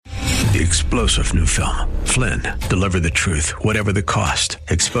The explosive new film, Flynn, deliver the truth, whatever the cost,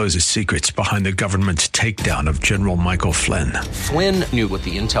 exposes secrets behind the government's takedown of General Michael Flynn. Flynn knew what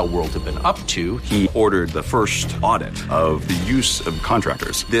the intel world had been up to. He ordered the first audit of the use of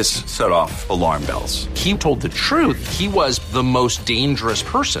contractors. This set off alarm bells. He told the truth. He was the most dangerous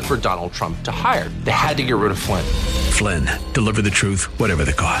person for Donald Trump to hire. They had to get rid of Flynn. Flynn, deliver the truth, whatever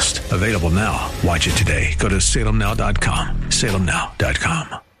the cost. Available now. Watch it today. Go to salemnow.com.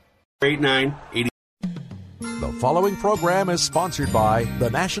 salemnow.com. 8980. The following program is sponsored by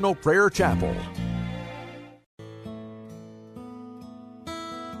the National Prayer Chapel.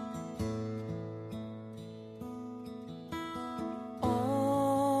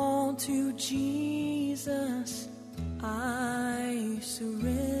 All to Jesus I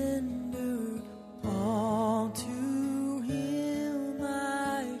surrender. All to Him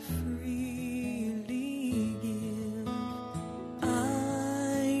I freely give.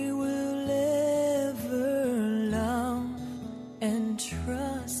 I will ever love and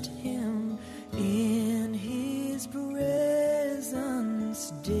trust Him in His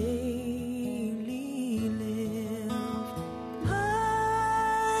presence daily live.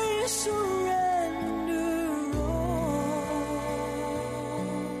 I surrender all.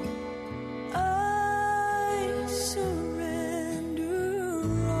 I surrender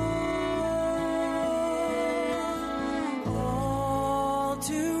all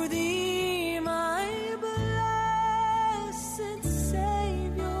to Thee, my blessed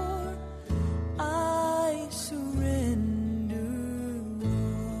Savior. I surrender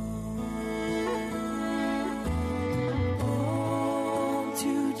all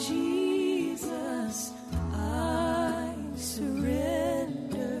to Jesus. I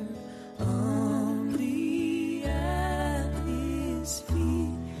surrender humbly at His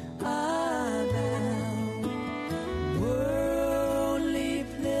feet. I bow. Worldly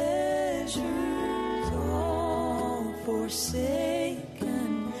pleasures all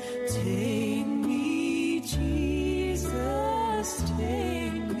forsaken. Take me, Jesus,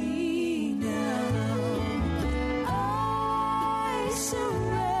 take me now. I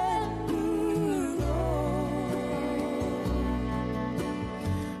surrender all.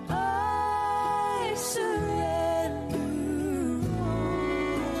 I surrender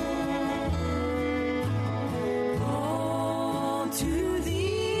all to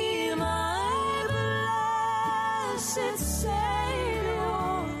Thee, my blessed Savior.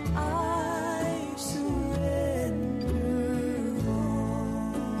 I surrender all.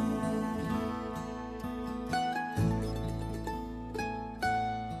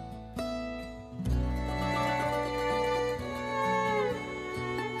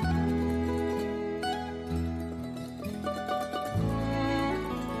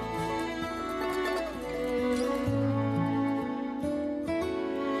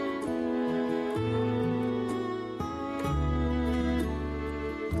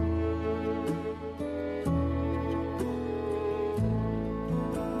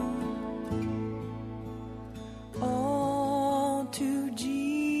 All to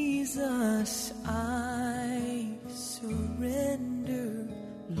Jesus I surrender.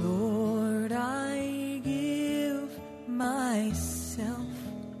 Lord, I give myself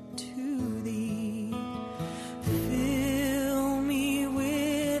to Thee. Fill me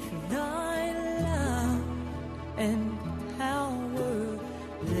with Thy love and power.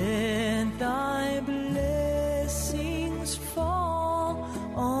 Let Thy blessings fall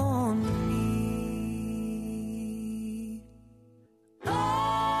on me.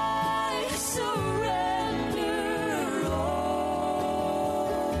 I surrender all.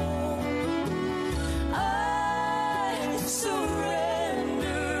 I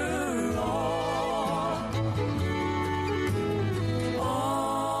surrender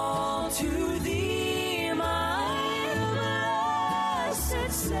all to Thee, my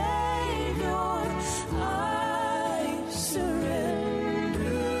blessed Savior. I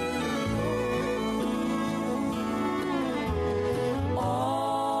surrender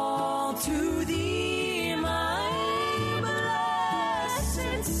all to Thee, my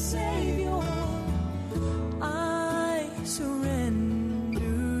blessed Savior. I surrender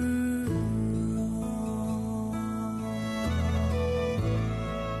all.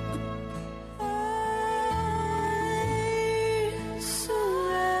 I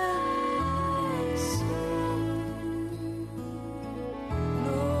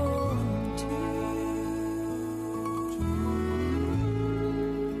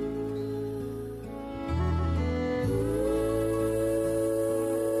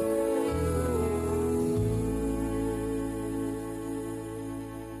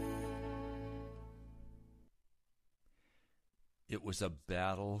It was a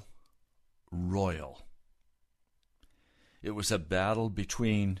battle royal. It was a battle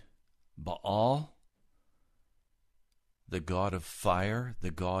between Baal, the god of fire,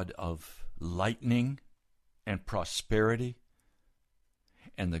 the god of lightning and prosperity,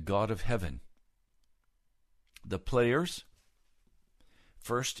 and the God of heaven. The players: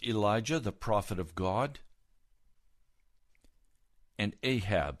 first Elijah, the prophet of God, and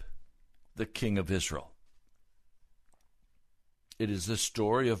Ahab, the king of Israel. It is the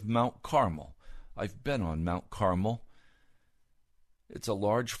story of Mount Carmel. I've been on Mount Carmel. It's a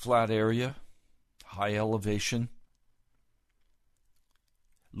large flat area, high elevation,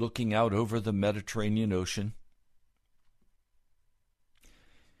 looking out over the Mediterranean Ocean.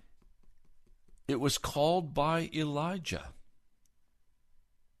 It was called by Elijah.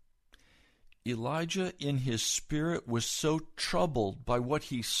 Elijah in his spirit was so troubled by what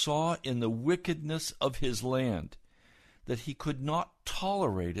he saw in the wickedness of his land that he could not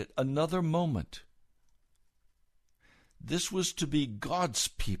tolerate it another moment. This was to be God's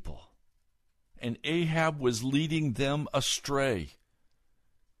people, and Ahab was leading them astray.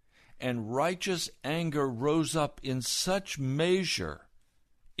 And righteous anger rose up in such measure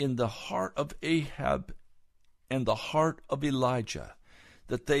in the heart of Ahab and the heart of Elijah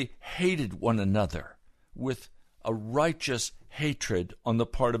that they hated one another with a righteous hatred on the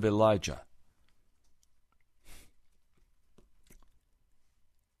part of Elijah.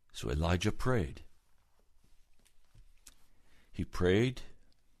 So Elijah prayed. He prayed,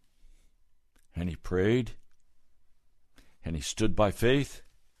 and he prayed, and he stood by faith.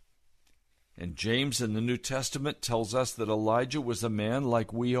 And James in the New Testament tells us that Elijah was a man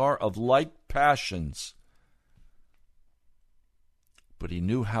like we are, of like passions. But he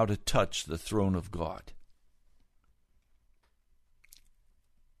knew how to touch the throne of God.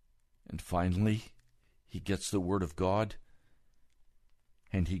 And finally, he gets the word of God,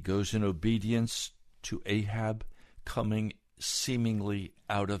 and he goes in obedience to Ahab, coming seemingly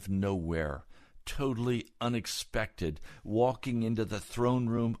out of nowhere, totally unexpected, walking into the throne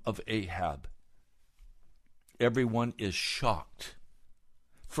room of Ahab. Everyone is shocked.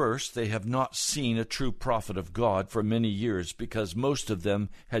 First, they have not seen a true prophet of God for many years because most of them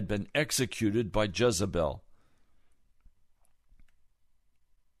had been executed by Jezebel.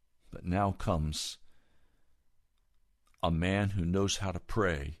 But now comes a man who knows how to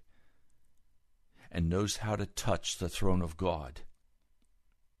pray and knows how to touch the throne of God.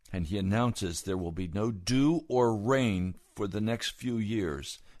 And he announces there will be no dew or rain for the next few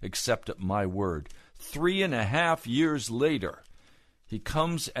years, except at my word. 3.5 years later, he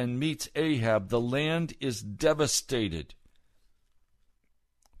comes and meets Ahab. The land is devastated.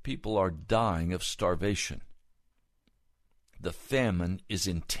 People are dying of starvation. The famine is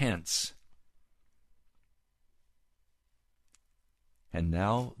intense. And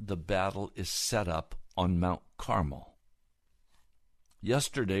now the battle is set up on Mount Carmel.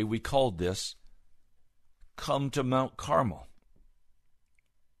 Yesterday we called this Come to Mount Carmel,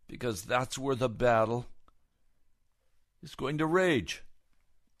 because that's where the battle is going to rage.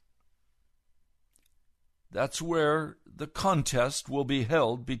 That's where the contest will be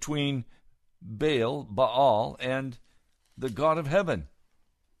held between Baal, and the God of heaven.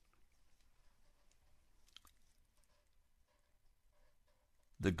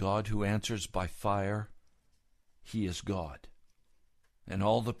 The God who answers by fire, he is God. And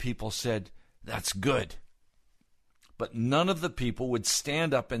all the people said, that's good. But none of the people would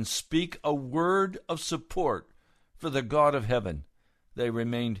stand up and speak a word of support for the God of heaven. They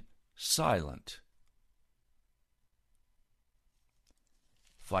remained silent.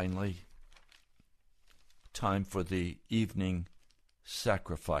 Finally, time for the evening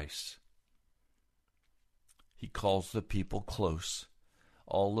sacrifice. He calls the people close.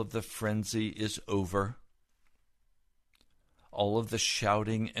 All of the frenzy is over. All of the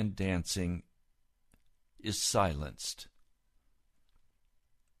shouting and dancing is silenced.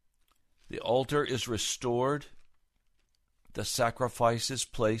 The altar is restored. The sacrifice is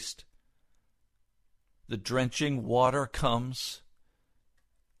placed. The drenching water comes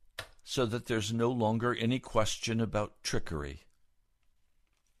so that there's no longer any question about trickery.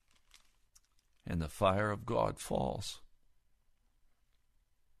 And the fire of God falls.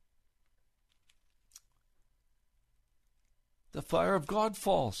 The fire of God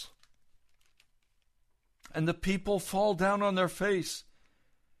falls. And the people fall down on their face,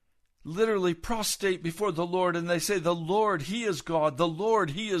 literally prostrate before the Lord, and they say, the Lord, he is God. The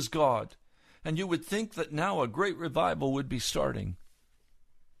Lord, he is God. And you would think that now a great revival would be starting.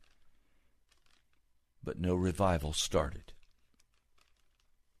 But no revival started.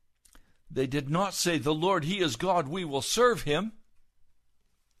 They did not say, the Lord, he is God, we will serve him.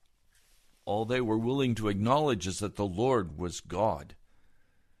 All they were willing to acknowledge is that the Lord was God.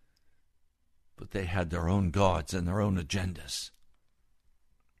 But they had their own gods and their own agendas.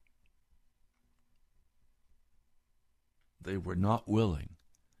 They were not willing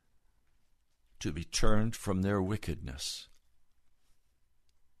to be turned from their wickedness.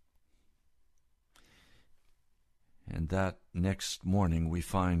 And that next morning we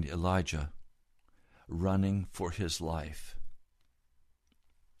find Elijah running for his life.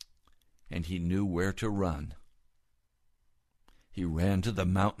 And he knew where to run. He ran to the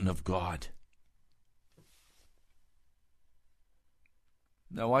mountain of God.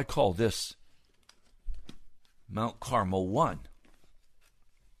 Now I call this Mount Carmel 1.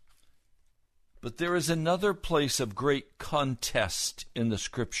 But there is another place of great contest in the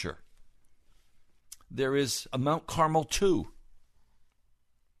Scripture. There is a Mount Carmel 2.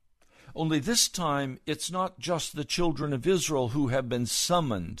 Only this time it's not just the children of Israel who have been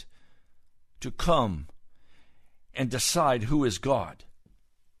summoned to come and decide who is God.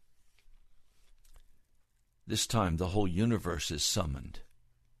 This time the whole universe is summoned.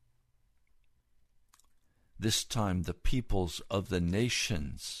 This time the peoples of the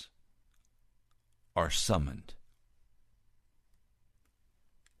nations are summoned.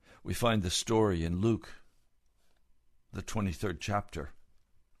 We find the story in Luke, the 23rd chapter.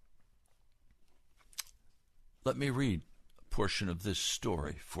 Let me read a portion of this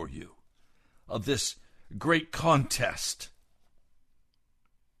story for you, of this great contest.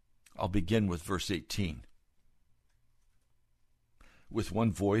 I'll begin with verse 18. With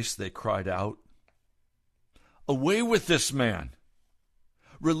one voice they cried out, "Away with this man!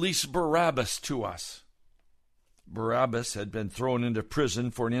 Release Barabbas to us." Barabbas had been thrown into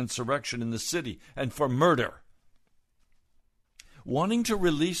prison for an insurrection in the city and for murder. Wanting to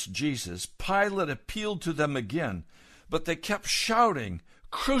release Jesus, Pilate appealed to them again, but they kept shouting,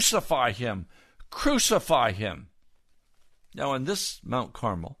 "Crucify him! Crucify him!" Now in this Mount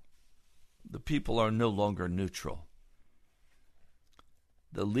Carmel, the people are no longer neutral.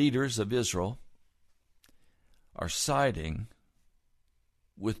 The leaders of Israel are siding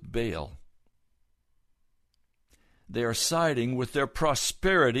with Baal. They are siding with their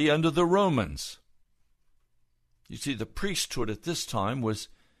prosperity under the Romans. You see, the priesthood at this time was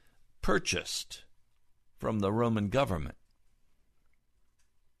purchased from the Roman government.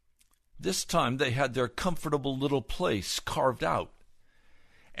 This time they had their comfortable little place carved out,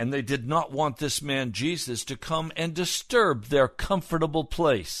 and they did not want this man Jesus to come and disturb their comfortable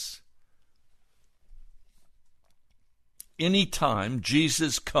place. Anytime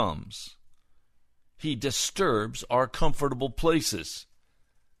Jesus comes, he disturbs our comfortable places.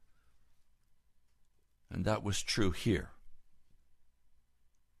 And that was true here.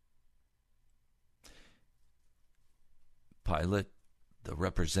 Pilate, the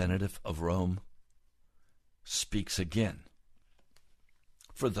representative of Rome, speaks again.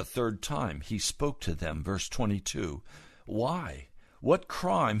 For the third time he spoke to them, verse 22. "Why? What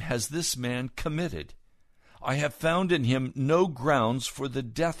crime has this man committed? I have found in him no grounds for the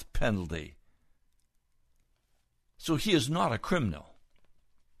death penalty." So he is not a criminal.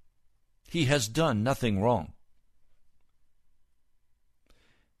 He has done nothing wrong.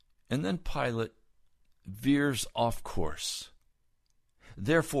 And then Pilate veers off course.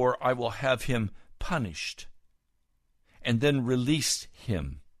 "Therefore I will have him punished, and then release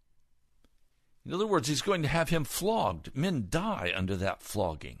him." In other words, he's going to have him flogged. Men die under that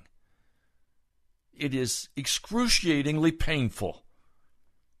flogging. It is excruciatingly painful.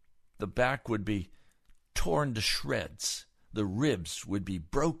 The back would be torn to shreds. The ribs would be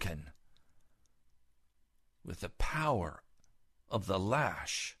broken with the power of the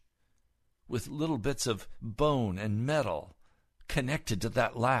lash, with little bits of bone and metal connected to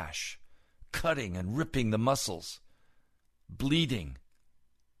that lash, cutting and ripping the muscles, bleeding.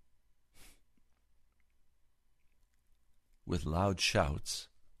 With loud shouts,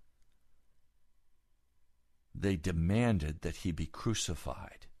 they demanded that he be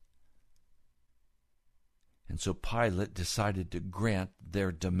crucified. And so Pilate decided to grant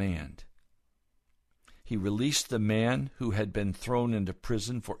their demand. He released the man who had been thrown into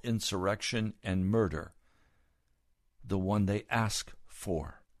prison for insurrection and murder, the one they asked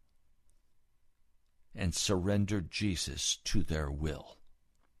for, and surrendered Jesus to their will.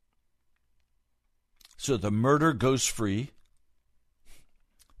 So the murderer goes free.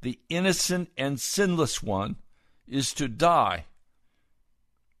 The innocent and sinless one is to die.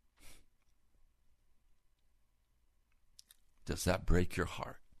 Does that break your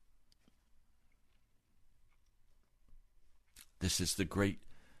heart? This is the great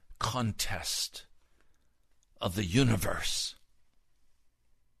contest of the universe.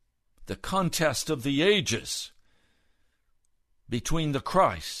 the contest of the ages between the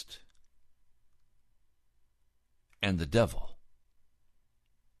Christ and the devil.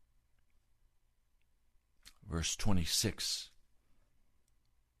 Verse 26,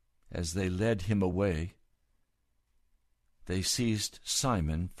 as they led him away, they seized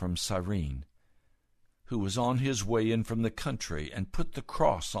Simon from Cyrene, who was on his way in from the country, and put the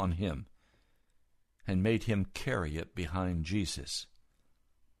cross on him, and made him carry it behind Jesus.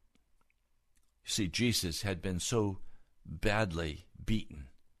 You see, Jesus had been so badly beaten,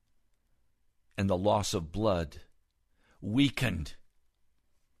 and the loss of blood weakened.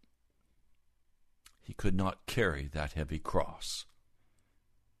 He could not carry that heavy cross.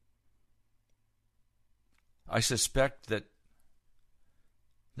 I suspect that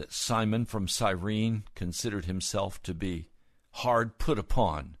Simon from Cyrene considered himself to be hard put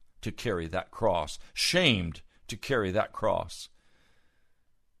upon to carry that cross, shamed to carry that cross.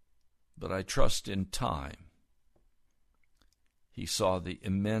 But I trust in time he saw the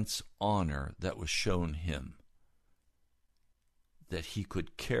immense honor that was shown him, that he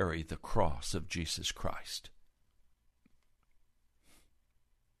could carry the cross of Jesus Christ.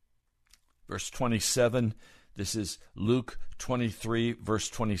 Verse 27, this is Luke 23, verse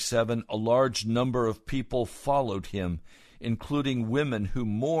 27. A large number of people followed him, including women who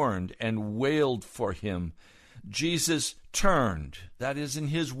mourned and wailed for him. Jesus turned, that is, in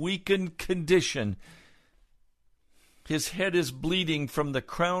his weakened condition. His head is bleeding from the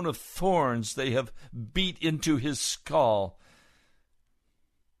crown of thorns they have beat into his skull.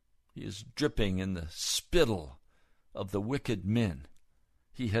 He is dripping in the spittle of the wicked men.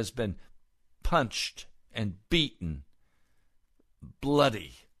 He has been punched and beaten,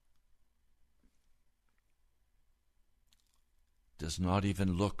 bloody. Does not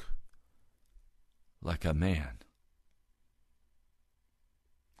even look like a man.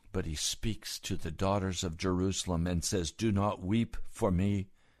 But he speaks to the daughters of Jerusalem and says, "Do not weep for me.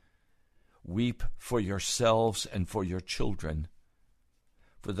 Weep for yourselves and for your children.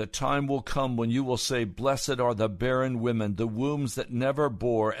 For the time will come when you will say, 'Blessed are the barren women, the wombs that never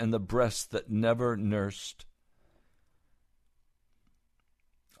bore, and the breasts that never nursed.'"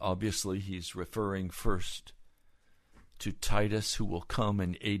 Obviously, he's referring first to Titus, who will come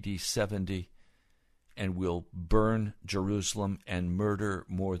in AD 70 and will burn Jerusalem and murder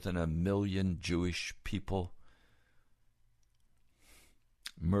more than 1 million Jewish people,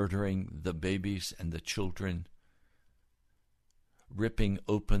 murdering the babies and the children, ripping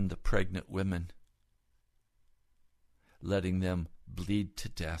open the pregnant women, letting them bleed to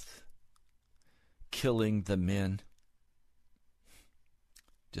death, killing the men,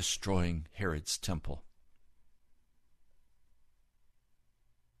 destroying Herod's temple.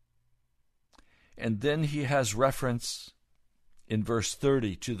 And then he has reference in verse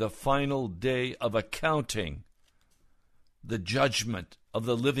 30 to the final day of accounting, the judgment of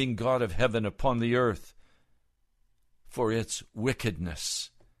the living God of heaven upon the earth for its wickedness.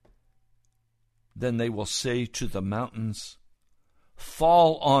 Then they will say to the mountains,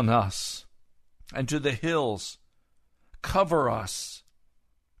 "Fall on us," and to the hills, "Cover us."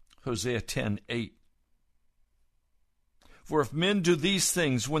 Hosea 10:8. For if men do these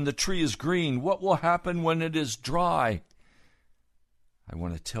things when the tree is green, what will happen when it is dry? I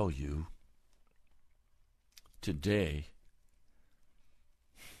want to tell you, today,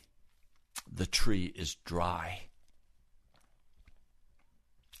 the tree is dry.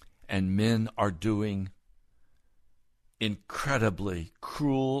 And men are doing incredibly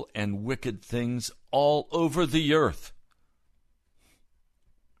cruel and wicked things all over the earth.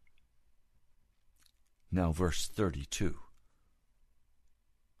 Now, verse 32.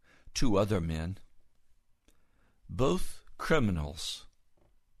 2 other men, both criminals.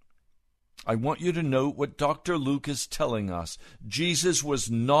 I want you to note what Dr. Luke is telling us. Jesus was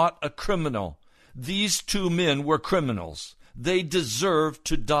not a criminal. These 2 men were criminals. They deserved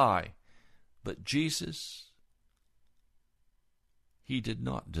to die. But Jesus, he did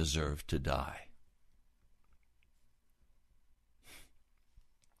not deserve to die.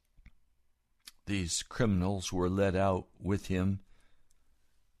 These criminals were led out with him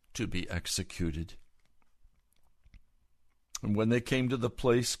to be executed. And when they came to the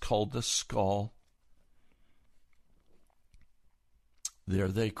place called the Skull, there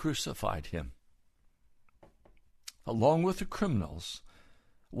they crucified him, along with the criminals,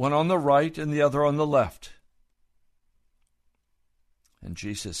 one on the right and the other on the left. And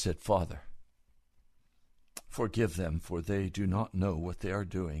Jesus said, "Father, forgive them, for they do not know what they are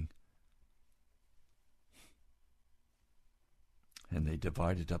doing." And they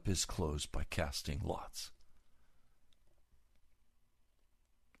divided up his clothes by casting lots.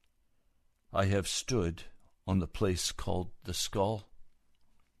 I have stood on the place called the Skull,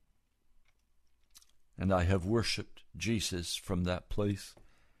 and I have worshipped Jesus from that place.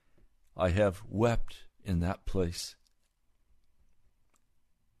 I have wept in that place,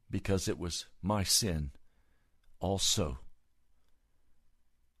 because it was my sin also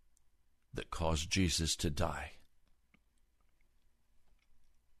that caused Jesus to die.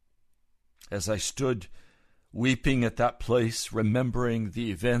 As I stood weeping at that place, remembering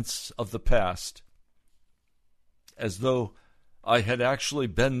the events of the past, as though I had actually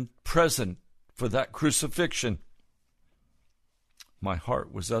been present for that crucifixion, my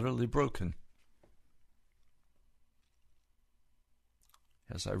heart was utterly broken.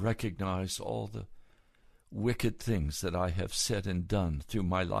 As I recognize all the wicked things that I have said and done through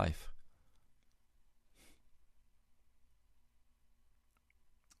my life,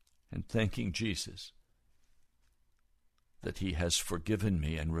 and thanking Jesus that he has forgiven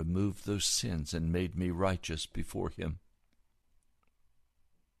me and removed those sins and made me righteous before him.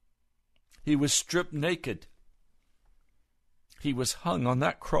 He was stripped naked. He was hung on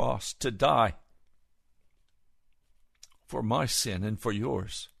that cross to die for my sin and for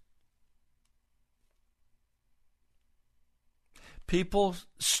yours. People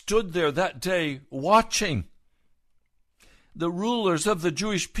stood there that day watching. The rulers of the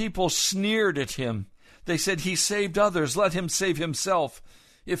Jewish people sneered at him. They said, "He saved others, let him save himself,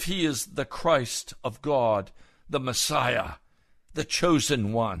 if he is the Christ of God, the Messiah, the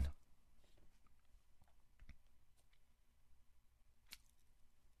chosen one."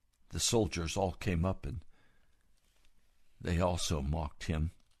 The soldiers all came up and they also mocked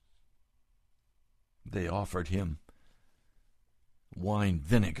him. They offered him wine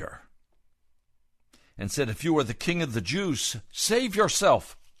vinegar and said, "If you are the king of the Jews, save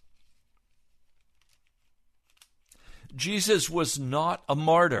yourself." Jesus was not a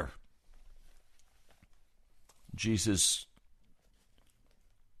martyr. Jesus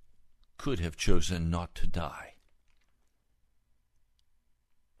could have chosen not to die.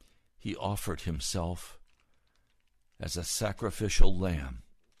 He offered himself as a sacrificial lamb.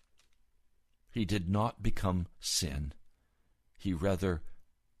 He did not become sin. He rather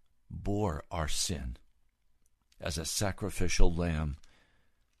bore our sin as a sacrificial lamb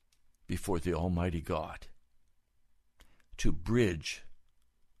before the Almighty God, to bridge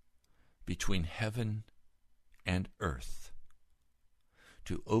between heaven and earth,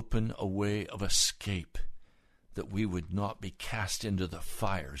 to open a way of escape that we would not be cast into the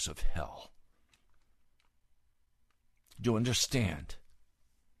fires of hell. Do you understand?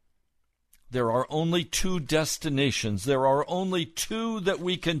 There are only two destinations. There are only two that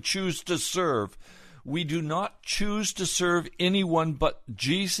we can choose to serve. We do not choose to serve anyone but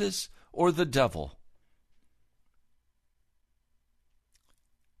Jesus or the devil.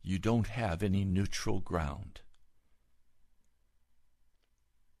 You don't have any neutral ground.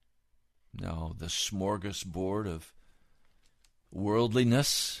 Now, the smorgasbord of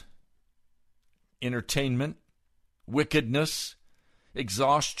worldliness, entertainment, wickedness,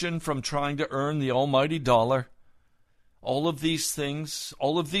 exhaustion from trying to earn the almighty dollar, all of these things,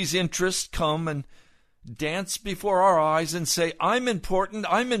 all of these interests come and dance before our eyes and say, I'm important,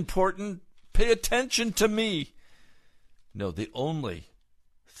 pay attention to me. No, the only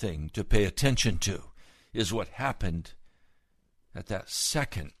thing to pay attention to is what happened at that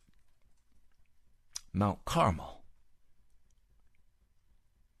second Mount Carmel,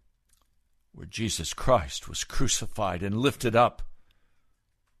 where Jesus Christ was crucified and lifted up.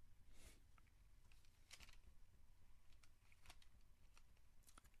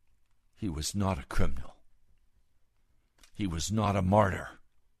 He was not a criminal. He was not a martyr.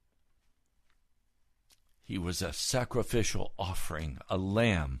 He was a sacrificial offering, a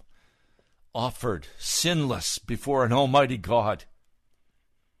lamb, offered sinless before an almighty God.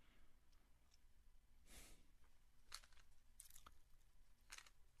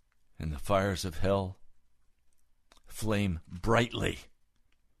 And the fires of hell flame brightly.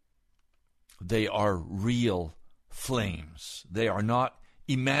 They are real flames. They are not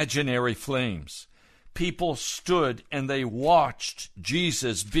imaginary flames. People stood and they watched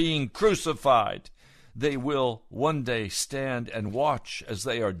Jesus being crucified. They will one day stand and watch as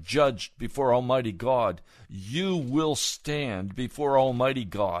they are judged before Almighty God. You will stand before Almighty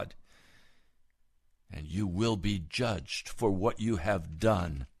God, and you will be judged for what you have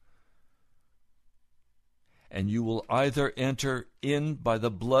done. And you will either enter in by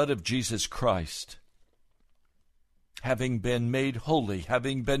the blood of Jesus Christ, having been made holy,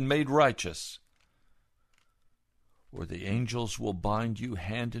 having been made righteous, or the angels will bind you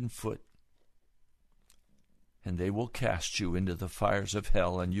hand and foot and they will cast you into the fires of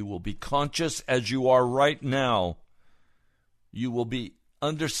hell, and you will be conscious as you are right now. You will be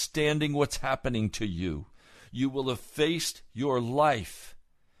understanding what's happening to you. You will have faced your life.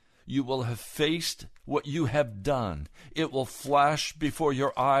 You will have faced what you have done. It will flash before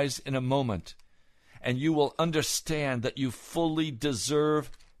your eyes in a moment, and you will understand that you fully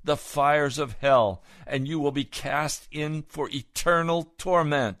deserve the fires of hell, and you will be cast in for eternal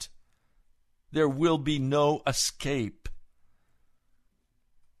torment. There will be no escape.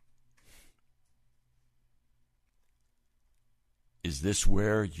 Is this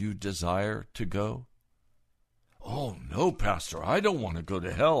where you desire to go? Oh, no, Pastor, I don't want to go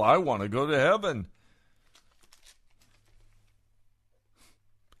to hell. I want to go to heaven.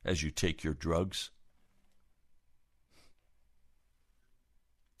 As you take your drugs,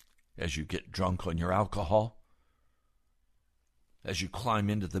 as you get drunk on your alcohol, as you climb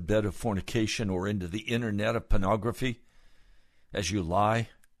into the bed of fornication or into the internet of pornography, as you lie,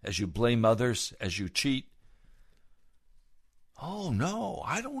 as you blame others, as you cheat. Oh, no,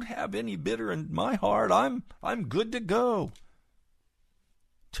 I don't have any bitter in my heart. I'm good to go.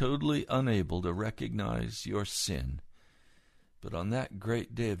 Totally unable to recognize your sin. But on that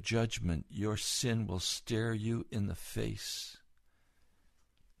great day of judgment, your sin will stare you in the face.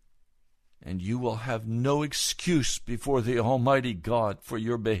 And you will have no excuse before the Almighty God for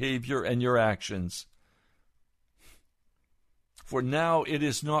your behavior and your actions. For now it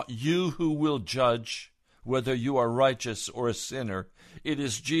is not you who will judge whether you are righteous or a sinner. It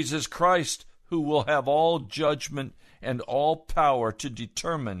is Jesus Christ who will have all judgment and all power to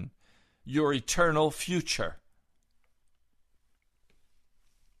determine your eternal future.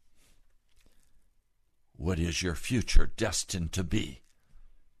 What is your future destined to be?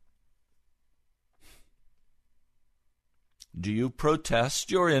 Do you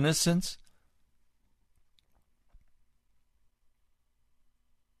protest your innocence?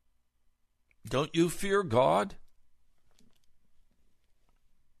 Don't you fear God?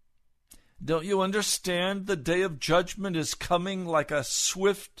 Don't you understand the day of judgment is coming like a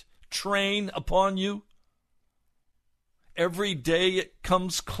swift train upon you? Every day it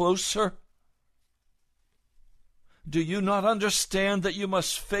comes closer. Do you not understand that you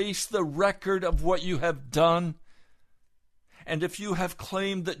must face the record of what you have done? And if you have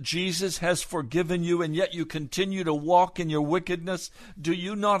claimed that Jesus has forgiven you and yet you continue to walk in your wickedness, do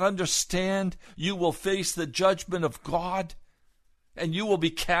you not understand you will face the judgment of God and you will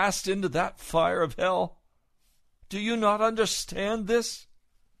be cast into that fire of hell? Do you not understand this?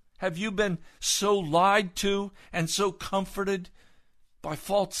 Have you been so lied to and so comforted by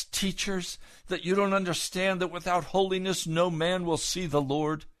false teachers that you don't understand that without holiness no man will see the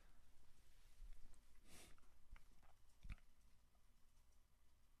Lord?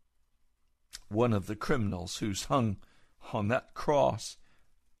 One of the criminals who's hung on that cross,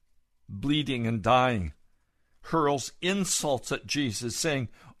 bleeding and dying, hurls insults at Jesus, saying,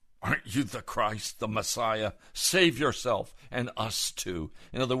 "Aren't you the Christ, the Messiah? Save yourself and us too."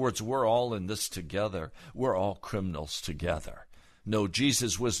 In other words, we're all in this together. We're all criminals together. No,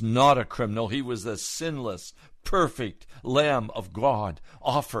 Jesus was not a criminal. He was the sinless, perfect Lamb of God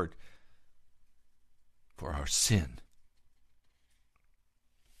offered for our sin.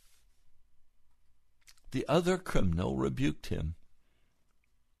 The other criminal rebuked him.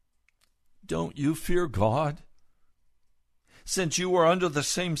 Don't you fear God? Since you are under the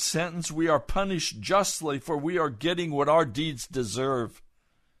same sentence, we are punished justly, for we are getting what our deeds deserve.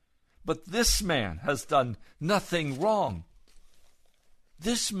 But this man has done nothing wrong.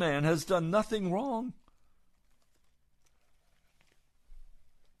 This man has done nothing wrong.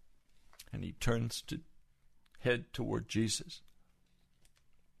 And he turns to head toward Jesus.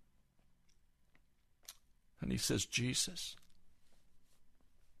 And he says, "Jesus,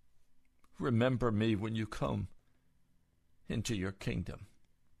 remember me when you come into your kingdom."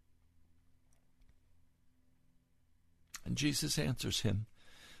 And Jesus answers him,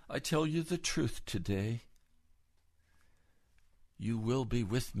 "I tell you the truth today. You will be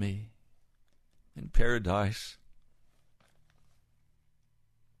with me in paradise."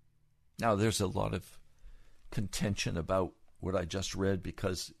 Now, there's a lot of contention about what I just read,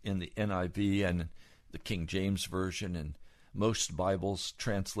 because in the NIV and the King James Version and most Bibles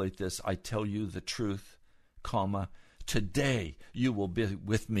translate this, "I tell you the truth, comma, today you will be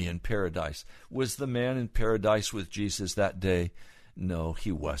with me in paradise." Was the man in paradise with Jesus that day? No, he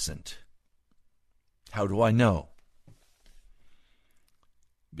wasn't. How do I know?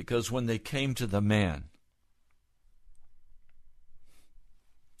 Because when they came to the man,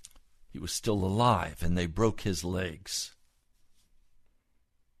 he was still alive, and they broke his legs.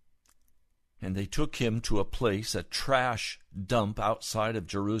 And they took him to a place, a trash dump outside of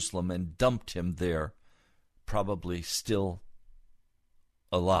Jerusalem, and dumped him there, probably still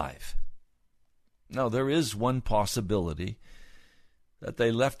alive. Now, there is one possibility that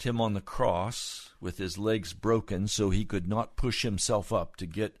they left him on the cross with his legs broken so he could not push himself up to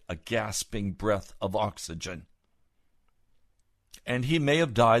get a gasping breath of oxygen. And he may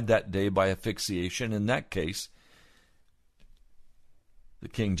have died that day by asphyxiation. In that case, the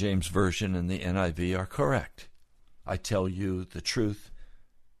King James Version and the NIV are correct. I tell you the truth,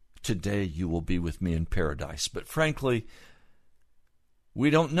 today you will be with me in paradise. But frankly, we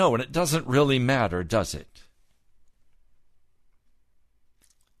don't know, and it doesn't really matter, does it?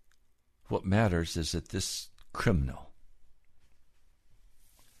 What matters is that this criminal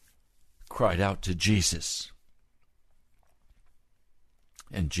cried out to Jesus,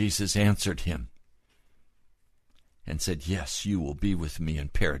 and Jesus answered him and said, yes, you will be with me in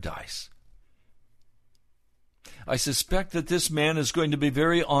paradise. I suspect that this man is going to be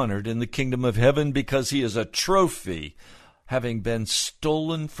very honored in the kingdom of heaven because he is a trophy, having been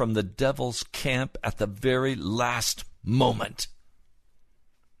stolen from the devil's camp at the very last moment.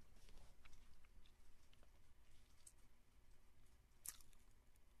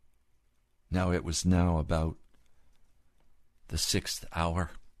 Now it was now about the 6th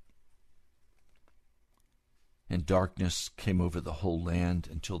hour, and darkness came over the whole land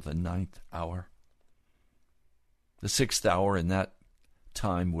until the 9th hour. The 6th hour in that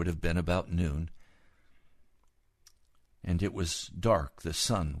time would have been about noon, and it was dark. The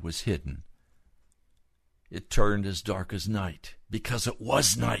sun was hidden. It turned as dark as night, because it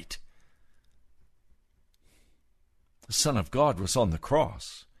was night. The Son of God was on the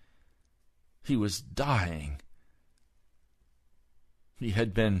cross. He was dying. He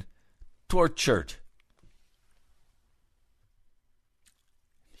had been tortured.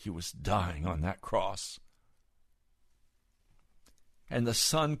 He was dying on that cross. And the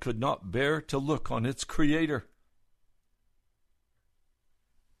sun could not bear to look on its Creator.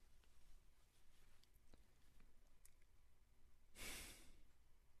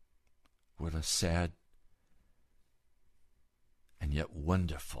 What a sad and yet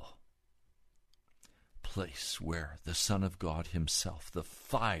wonderful place where the Son of God himself, the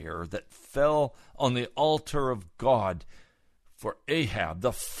fire that fell on the altar of God for Ahab,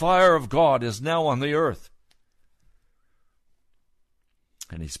 the fire of God is now on the earth.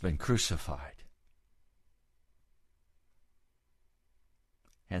 And he's been crucified.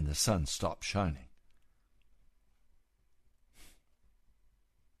 And the sun stopped shining.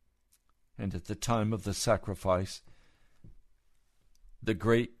 And at the time of the sacrifice, the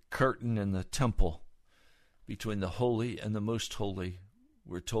great curtain in the temple between the holy and the most holy,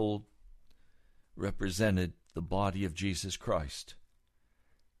 we're told, represented the body of Jesus Christ.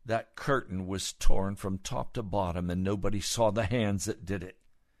 That curtain was torn from top to bottom, and nobody saw the hands that did it.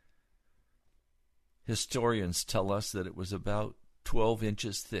 Historians tell us that it was about 12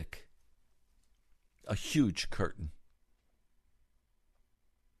 inches thick. A huge curtain.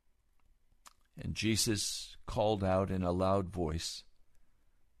 And Jesus called out in a loud voice,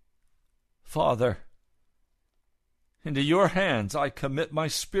 Father, into your hands I commit my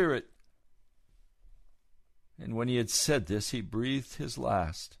spirit. And when he had said this, he breathed his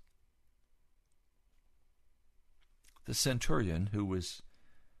last. The centurion who was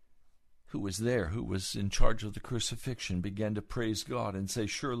there, who was in charge of the crucifixion, began to praise God and say,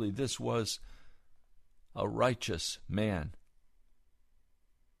 surely this was a righteous man.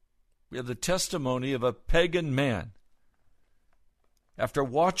 We have the testimony of a pagan man, after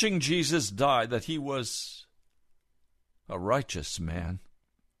watching Jesus die, that he was a righteous man.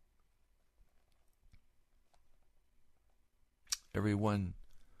 Everyone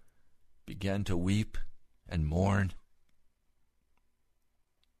began to weep and mourn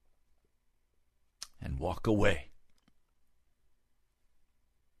and walk away.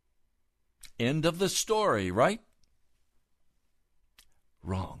 End of the story, right?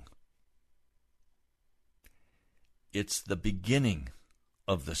 Wrong. It's the beginning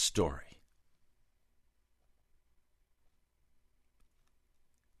of the story.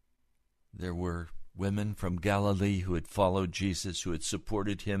 There were women from Galilee who had followed Jesus, who had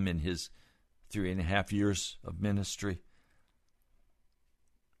supported him in his 3.5 years of ministry.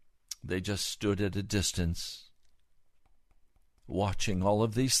 They just stood at a distance, watching all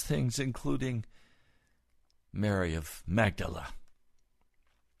of these things, including Mary of Magdala,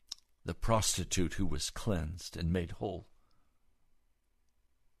 the prostitute who was cleansed and made whole.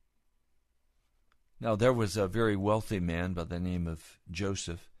 Now, there was a very wealthy man by the name of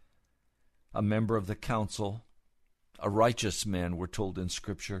Joseph, a member of the council, a righteous man, we're told in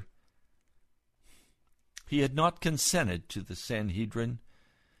Scripture. He had not consented to the Sanhedrin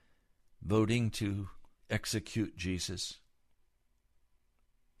voting to execute Jesus.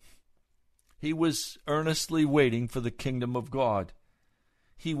 He was earnestly waiting for the kingdom of God.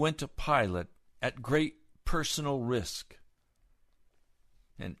 He went to Pilate at great personal risk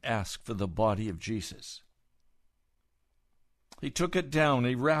and asked for the body of Jesus. He took it down,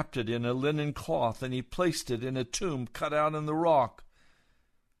 he wrapped it in a linen cloth, and he placed it in a tomb cut out in the rock.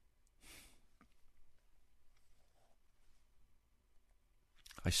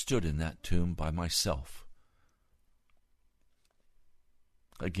 I stood in that tomb by myself.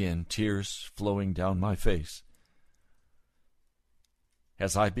 Again, tears flowing down my face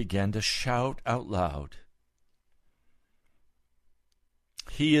as I began to shout out loud,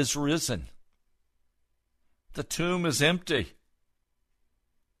 "He is risen. The tomb is empty.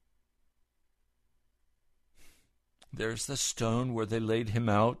 There's the stone where they laid him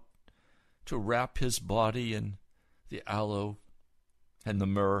out to wrap his body in the aloe and the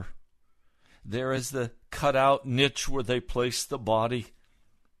myrrh. There is the cut-out niche where they placed the body.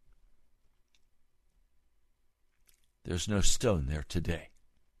 There's no stone there today.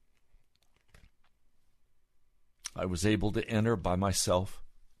 I was able to enter by myself,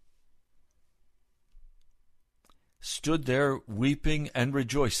 stood there weeping and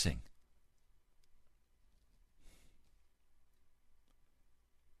rejoicing.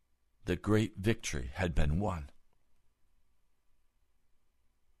 The great victory had been won.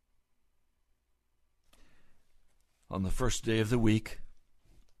 On the first day of the week,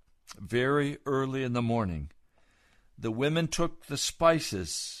 very early in the morning, the women took the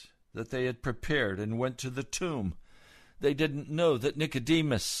spices that they had prepared and went to the tomb. They didn't know that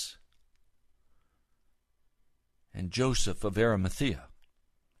Nicodemus and Joseph of Arimathea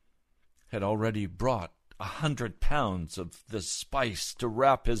had already brought 100 pounds of the spice to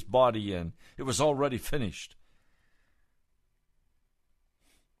wrap his body in. It was already finished.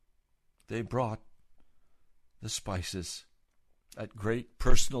 They brought the spices at great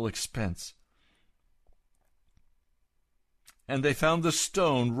personal expense. And they found the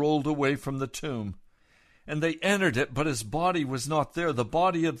stone rolled away from the tomb. And they entered it, but his body was not there, the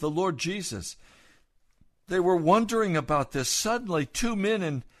body of the Lord Jesus. They were wondering about this. Suddenly, two men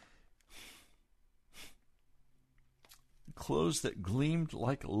in clothes that gleamed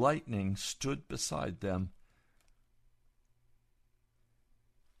like lightning stood beside them.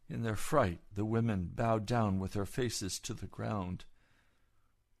 In their fright, the women bowed down with their faces to the ground.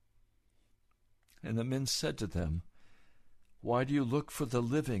 And the men said to them, "Why do you look for the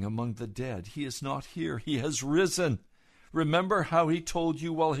living among the dead? He is not here. He has risen. Remember how he told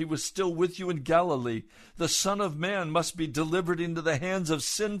you while he was still with you in Galilee, the Son of Man must be delivered into the hands of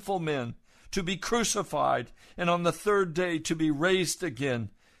sinful men, to be crucified, and on the third day to be raised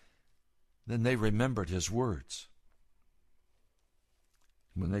again." Then they remembered his words.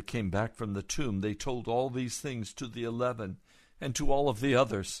 When they came back from the tomb, they told all these things to the 11 and to all of the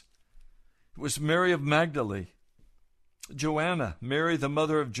others. It was Mary of Magdalene, Joanna, Mary the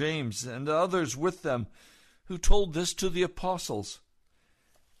mother of James, and others with them, who told this to the apostles.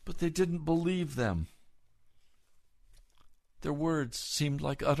 But they didn't believe them. Their words seemed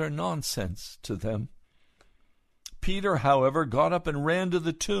like utter nonsense to them. Peter, however, got up and ran to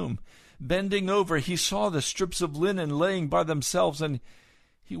the tomb. Bending over, he saw the strips of linen laying by themselves, and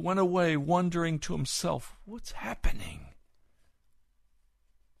he went away wondering to himself, "What's happening?"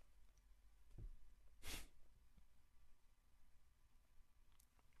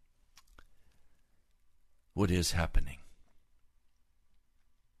 What is happening?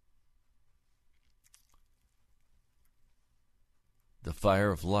 The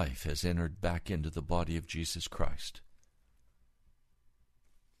fire of life has entered back into the body of Jesus Christ,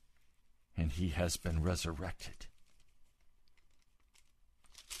 and he has been resurrected.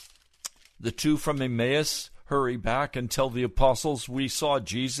 The two from Emmaus hurry back and tell the apostles, "We saw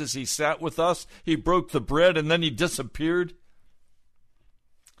Jesus, he sat with us, he broke the bread, and then he disappeared."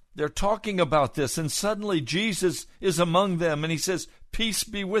 They're talking about this, and suddenly Jesus is among them, and he says, "Peace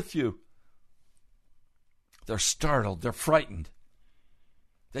be with you." They're startled, they're frightened.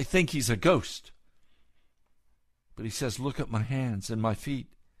 They think he's a ghost. But he says, "Look at my hands and my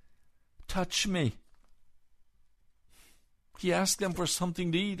feet. Touch me." He asked them for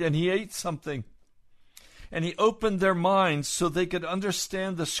something to eat, and he ate something. And he opened their minds so they could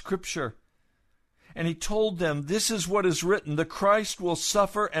understand the scripture. And he told them, "This is what is written, the Christ will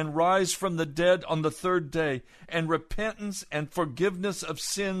suffer and rise from the dead on the third day, and repentance and forgiveness of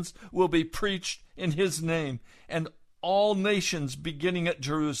sins will be preached in his name, and all nations beginning at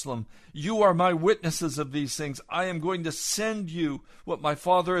Jerusalem. You are my witnesses of these things. I am going to send you what my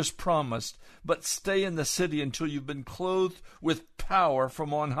Father has promised, but stay in the city until you've been clothed with power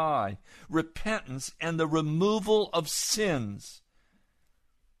from on high. Repentance and the removal of sins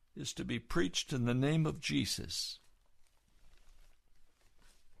is to be preached in the name of Jesus.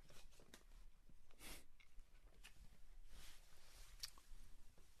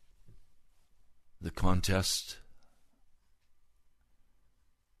 The contest,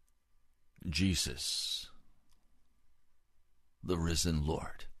 Jesus, the risen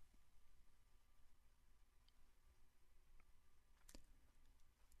Lord.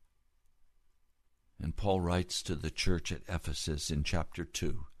 And Paul writes to the church at Ephesus in chapter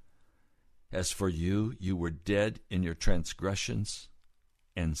 2, "As for you, you were dead in your transgressions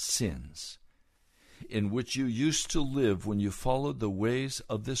and sins, in which you used to live when you followed the ways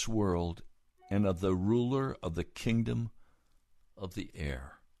of this world and of the ruler of the kingdom of the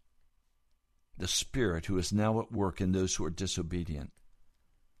air, the Spirit who is now at work in those who are disobedient.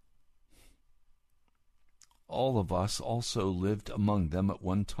 All of us also lived among them at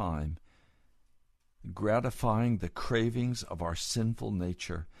one time, gratifying the cravings of our sinful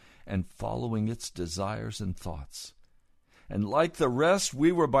nature and following its desires and thoughts. And like the rest,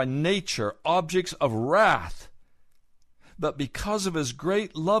 we were by nature objects of wrath. But because of his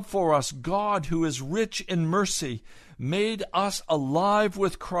great love for us, God, who is rich in mercy, made us alive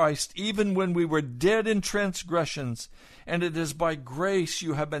with Christ, even when we were dead in transgressions. And it is by grace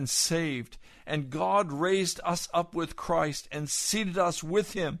you have been saved. And God raised us up with Christ and seated us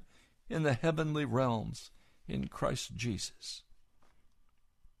with him in the heavenly realms in Christ Jesus."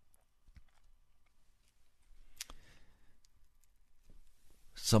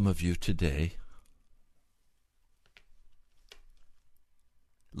 Some of you today,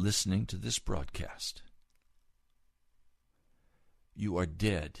 listening to this broadcast, you are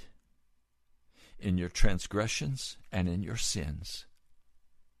dead in your transgressions and in your sins.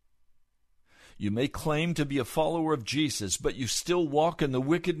 You may claim to be a follower of Jesus, but you still walk in the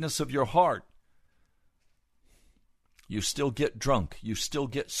wickedness of your heart. You still get drunk. You still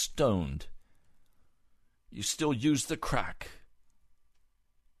get stoned. You still use the crack.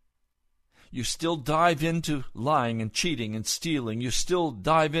 You still dive into lying and cheating and stealing. You still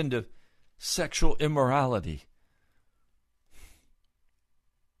dive into sexual immorality.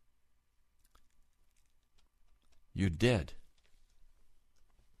 You're dead.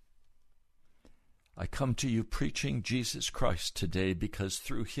 I come to you preaching Jesus Christ today because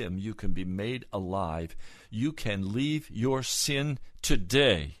through him you can be made alive. You can leave your sin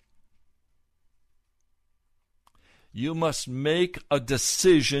today. You must make a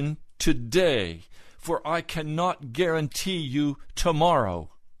decision today, for I cannot guarantee you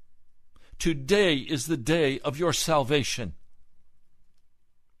tomorrow. Today is the day of your salvation.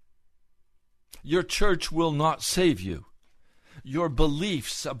 Your church will not save you. Your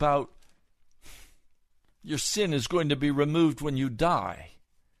beliefs about your sin is going to be removed when you die.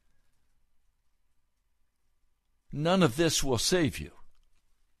 None of this will save you.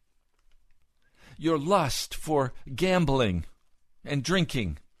 Your lust for gambling and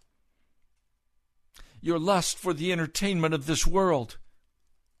drinking, your lust for the entertainment of this world.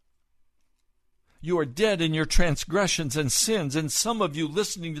 You are dead in your transgressions and sins, and some of you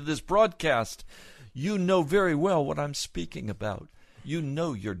listening to this broadcast, you know very well what I'm speaking about. You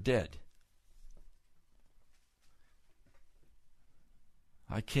know you're dead.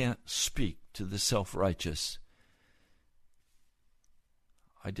 I can't speak to the self-righteous.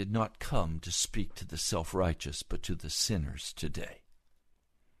 I did not come to speak to the self-righteous, but to the sinners today.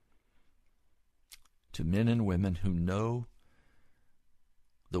 To men and women who know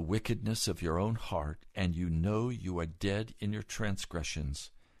the wickedness of your own heart, and you know you are dead in your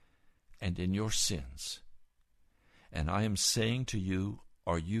transgressions and in your sins. And I am saying to you,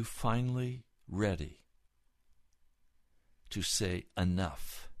 are you finally ready to say,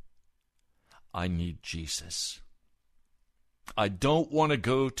 enough? I need Jesus. I don't want to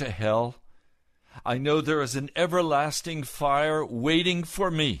go to hell. I know there is an everlasting fire waiting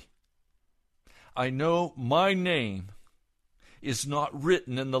for me. I know my name is not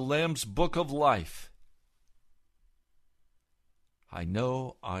written in the Lamb's book of life. I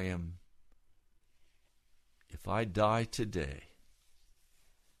know I am, if I die today,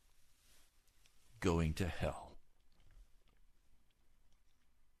 going to hell.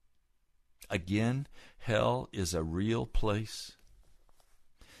 Again, hell is a real place.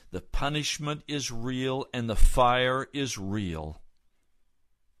 The punishment is real and the fire is real.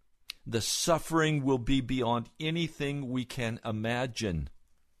 The suffering will be beyond anything we can imagine.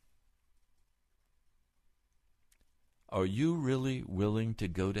 Are you really willing to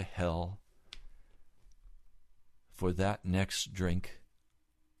go to hell for that next drink,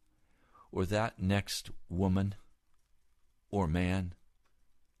 or that next woman or man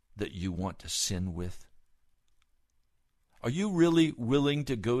that you want to sin with? Are you really willing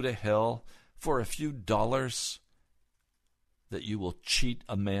to go to hell for a few dollars that you will cheat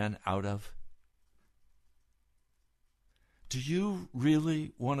a man out of? Do you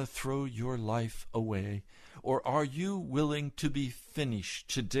really want to throw your life away? Or are you willing to be finished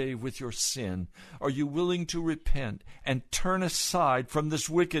today with your sin? Are you willing to repent and turn aside from this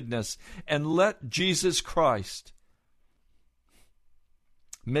wickedness and let Jesus Christ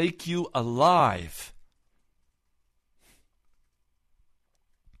make you alive?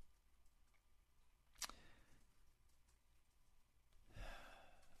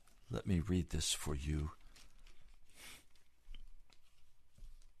 Let me read this for you.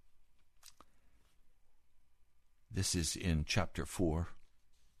 This is in chapter 4.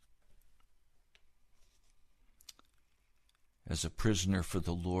 As a prisoner for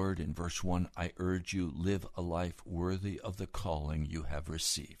the Lord, in verse 1, I urge you, live a life worthy of the calling you have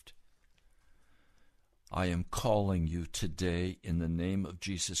received. I am calling you today in the name of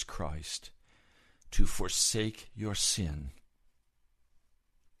Jesus Christ to forsake your sin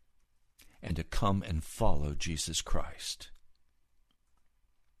and to come and follow Jesus Christ.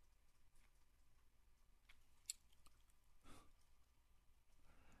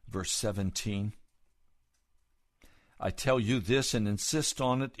 Verse 17, I tell you this and insist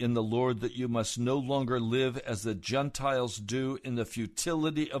on it in the Lord, that you must no longer live as the Gentiles do in the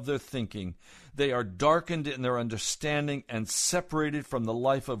futility of their thinking. They are darkened in their understanding and separated from the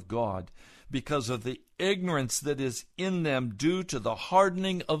life of God because of the ignorance that is in them due to the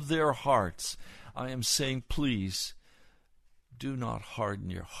hardening of their hearts. I am saying, please, do not harden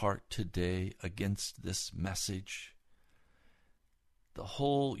your heart today against this message. The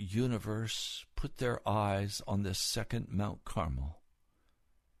whole universe put their eyes on this second Mount Carmel.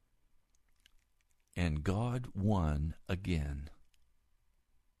 And God won again.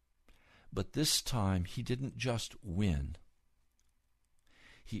 But this time he didn't just win.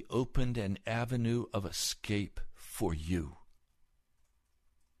 He opened an avenue of escape for you.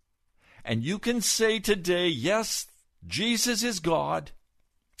 And you can say today, yes, Jesus is God.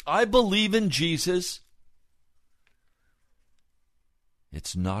 I believe in Jesus.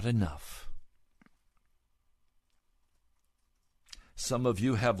 It's not enough. Some of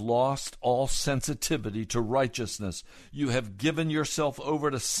you have lost all sensitivity to righteousness. You have given yourself over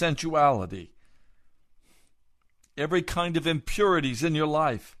to sensuality, every kind of impurities in your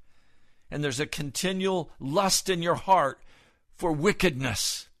life, and there's a continual lust in your heart for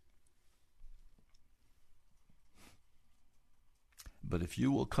wickedness. But if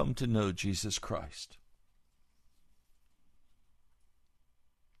you will come to know Jesus Christ,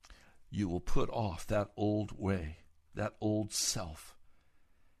 you will put off that old way, that old self,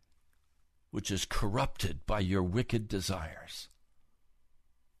 which is corrupted by your wicked desires.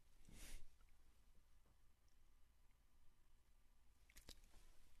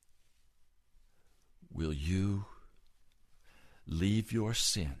 Will you leave your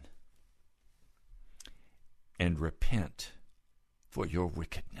sin and repent for your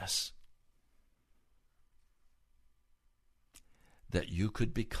wickedness, that you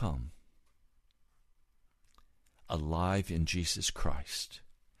could become alive in Jesus Christ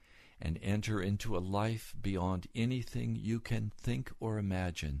and enter into a life beyond anything you can think or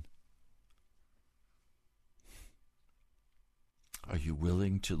imagine? Are you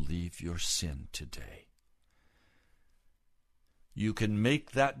willing to leave your sin today? You can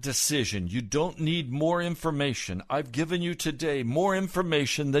make that decision. You don't need more information. I've given you today more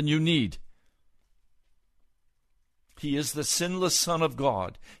information than you need. He is the sinless Son of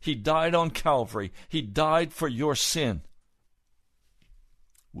God. He died on Calvary. He died for your sin.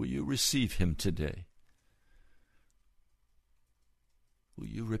 Will you receive him today? Will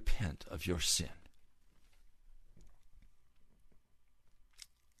you repent of your sin?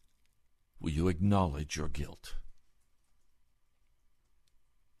 Will you acknowledge your guilt?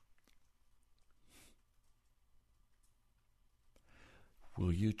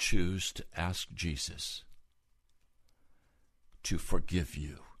 Will you choose to ask Jesus to forgive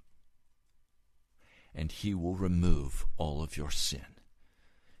you? And he will remove all of your sin.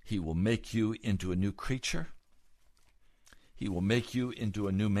 He will make you into a new creature. He will make you into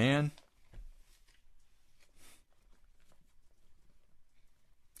a new man.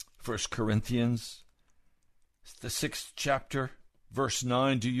 1 Corinthians, the 6th chapter, verse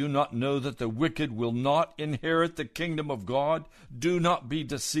 9, do you not know that the wicked will not inherit the kingdom of God? Do not be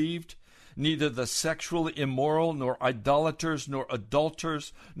deceived. neither the sexually immoral, nor idolaters, nor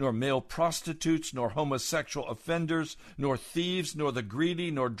adulterers, nor male prostitutes, nor homosexual offenders, nor thieves, nor the greedy,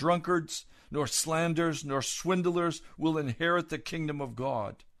 nor drunkards, nor slanderers, nor swindlers will inherit the kingdom of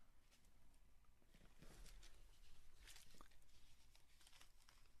God.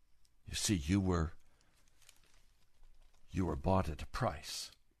 You see, you were bought at a price.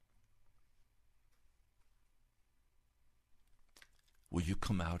 Will you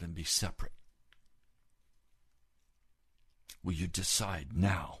come out and be separate? Will you decide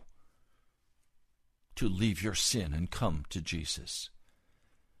now to leave your sin and come to Jesus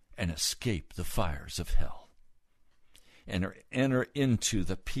and escape the fires of hell and enter into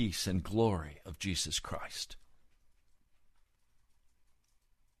the peace and glory of Jesus Christ?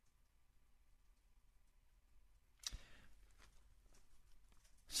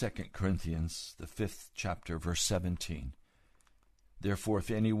 Second Corinthians, the 5th chapter, verse 17. Therefore, if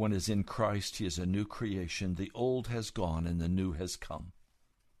anyone is in Christ, he is a new creation. The old has gone and the new has come.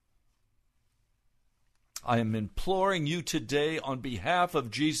 I am imploring you today on behalf of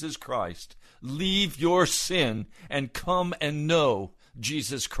Jesus Christ, leave your sin and come and know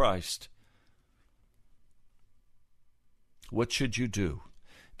Jesus Christ. What should you do?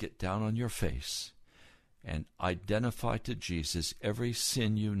 Get down on your face and identify to Jesus every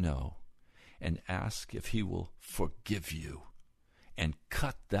sin you know and ask if he will forgive you and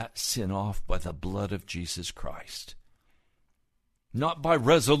cut that sin off by the blood of Jesus Christ. Not by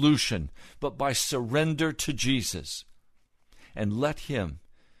resolution, but by surrender to Jesus. And let him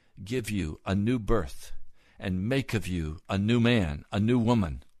give you a new birth and make of you a new man, a new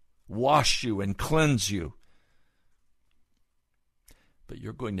woman, wash you and cleanse you. But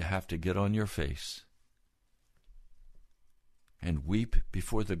you're going to have to get on your face and weep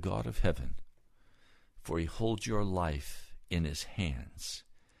before the God of heaven, for he holds your life in his hands,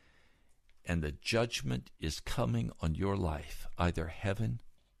 and the judgment is coming on your life, either heaven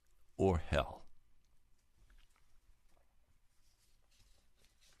or hell.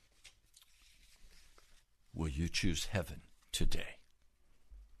 Will you choose heaven today?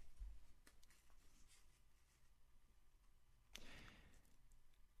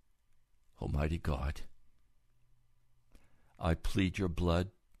 Almighty God, I plead your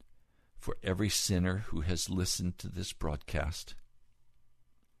blood for every sinner who has listened to this broadcast.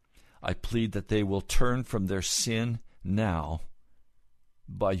 I plead that they will turn from their sin now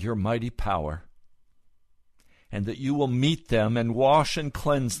by your mighty power, and that you will meet them and wash and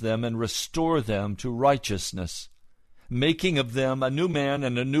cleanse them and restore them to righteousness, making of them a new man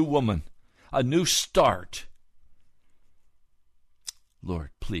and a new woman, a new start. Lord,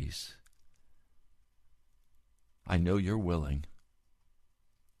 please, I know you're willing.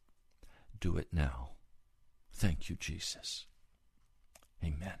 Do it now. Thank you, Jesus.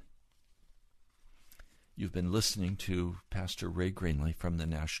 Amen. You've been listening to Pastor Ray Greenley from the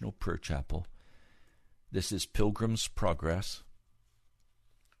National Prayer Chapel. This is Pilgrim's Progress.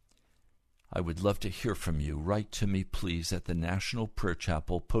 I would love to hear from you. Write to me, please, at the National Prayer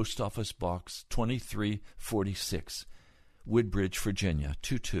Chapel, Post Office Box 2346, Woodbridge, Virginia,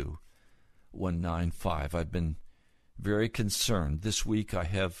 22195. I've been very concerned. This week I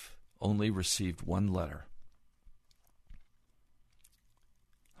have only received one letter.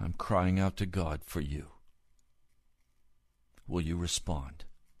 I'm crying out to God for you. Will you respond?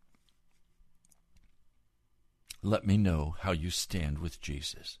 Let me know how you stand with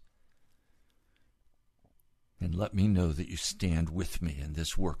Jesus. And let me know that you stand with me in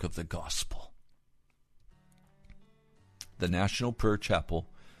this work of the gospel. The National Prayer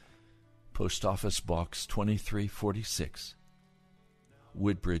Chapel, Post Office Box 2346,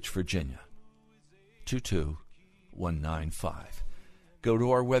 Woodbridge, Virginia, 22195. Go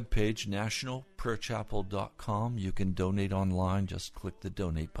to our webpage, nationalprayerchapel.com. You can donate online. Just click the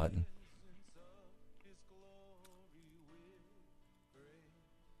donate button.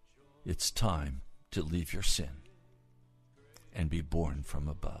 It's time to leave your sin and be born from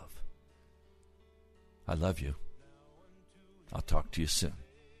above. I love you. I'll talk to you soon.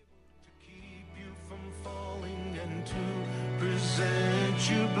 Present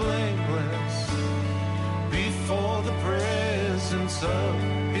you blameless before the presence of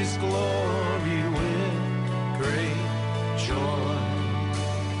his glory with great joy,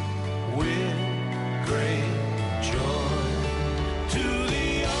 with great joy. To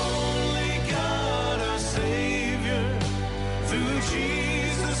the only God, our Savior, through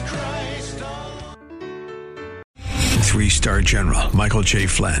Jesus Christ our Lord. 3-star general Michael J.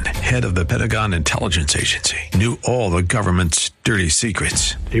 Flynn, head of the Pentagon Intelligence Agency, knew all the government's dirty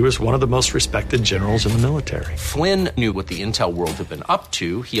secrets. He was one of the most respected generals in the military. Flynn knew what the intel world had been up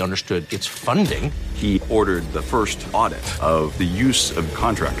to. He understood its funding. He ordered the first audit of the use of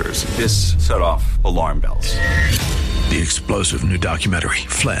contractors. This set off alarm bells. The explosive new documentary,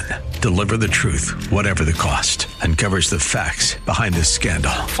 Flynn, Deliver the Truth, Whatever the Cost, uncovers the facts behind this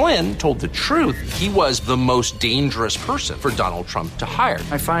scandal. Flynn told the truth. He was the most dangerous person for Donald Trump to hire.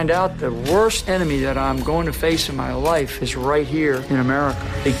 I find out the worst enemy that I'm going to face in my life is right here in America.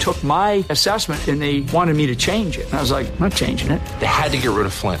 They took my assessment and they wanted me to change it. And I was like, I'm not changing it. They had to get rid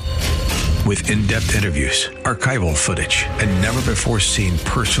of Flynn. With in-depth interviews, archival footage, and never-before-seen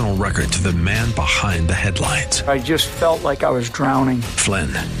personal records of the man behind the headlines. I just felt like I was drowning. Flynn,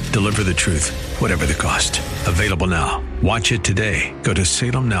 Deliver the Truth, Whatever the Cost. Available now. Watch it today. Go to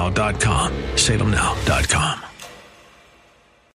salemnow.com. salemnow.com.